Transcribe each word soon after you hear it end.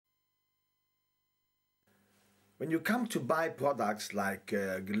When you come to buy products like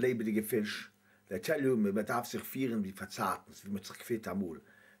lebendige fish, they tell you man darf sich vieren wie verzartens, wie man sich gefehlt amul.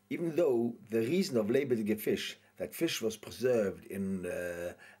 Even though the reason of lebendige fish, that fish was preserved in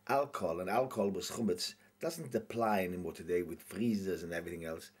alcohol, and alcohol was chumetz, doesn't apply anymore today with freezers and everything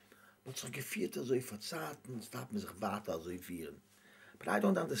else. But sich gefehlt so verzartens, darf man sich Water so vieren. But I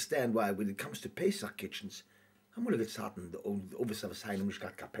don't understand why when it comes to Pesach kitchens, I'm going to get started. The overseas sign which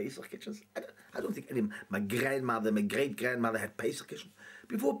got Pesach kitchens. I don't think any. My grandmother, my great grandmother had Pesach kitchen.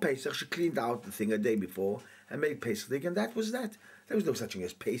 Before Pesach, she cleaned out the thing a day before and made Pesach, and that was that. There was no such thing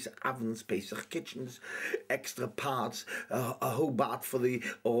as Pesach ovens, Pesach kitchens, extra parts, a whole bath for the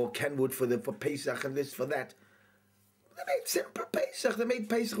or Kenwood for Pesach and this for that. They made simple Pesach. They made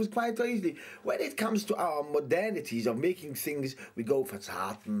Pesach was quite easy. When it comes to our modernities of making things, we go for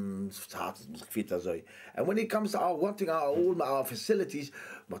tzarten, and when it comes to wanting our facilities,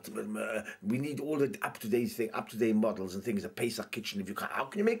 but we need all the up-to-date models and things. A Pesach kitchen. If you can, how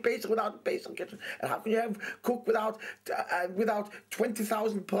can you make Pesach without a Pesach kitchen? And how can you cook without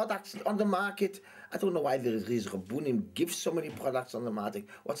 20,000 products on the market? I don't know why there is Rabbunim gives so many products on the market.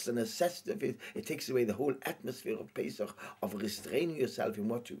 What's the necessity of it? It takes away the whole atmosphere of Pesach, of restraining yourself in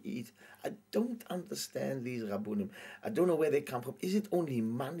what you eat. I don't understand these Rabbunim. I don't know where they come from. Is it only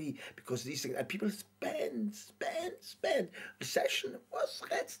money? Because these things, and people spend. Recession, what's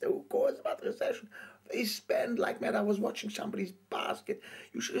who cares about recession? They spend like mad. I was watching somebody's basket.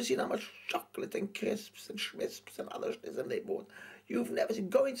 You should have seen how much chocolate and crisps and schmisps and other shit they bought. You've never seen.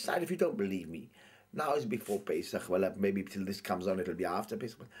 Go inside if you don't believe me. Now it's before Pesach. Well, maybe till this comes on, it'll be after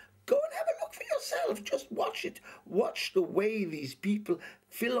Pesach. But go and have a look for yourself. Just watch it. Watch the way these people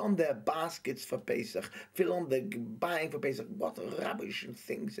fill on their baskets for Pesach, fill on the buying for Pesach. What rubbish and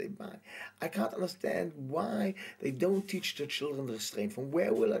things they buy. I can't understand why they don't teach their children restraint. From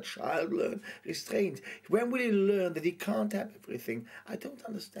where will a child learn restraint? When will he learn that he can't have everything? I don't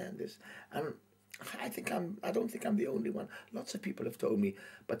understand this. And I don't think I'm the only one. Lots of people have told me.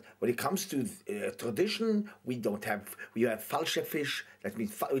 But when it comes to tradition, we have falsche fish. That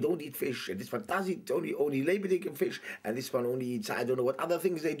means we don't eat fish. And this one does eat only lebendige fish. And this one only eats, I don't know what other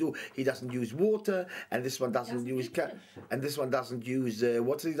things they do. He doesn't use water. And this one doesn't use, and this one doesn't use,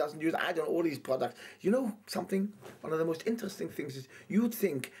 what he doesn't use, I don't know, all these products. You know something? One of the most interesting things is, you'd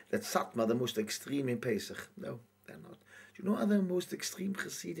think that Satmar, the most extreme in Pesach. No, they're not. Do you know other most extreme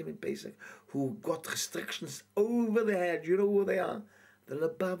Chassidim in Pesach who got restrictions over their head? You know who they are? The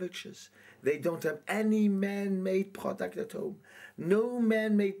Lubavitchers. They don't have any man-made product at home. No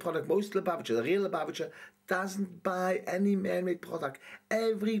man-made product. Most Lubavitcher, the real Lubavitcher, doesn't buy any man-made product.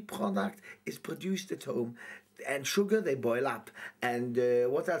 Every product is produced at home. And sugar, they boil up. And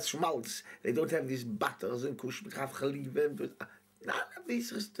what else? Schmaltz. They don't have these butters and kushmikaf. None of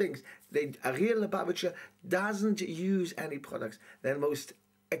these things. A real Lubavitcher doesn't use any products. They're most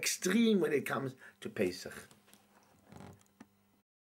extreme when it comes to Pesach.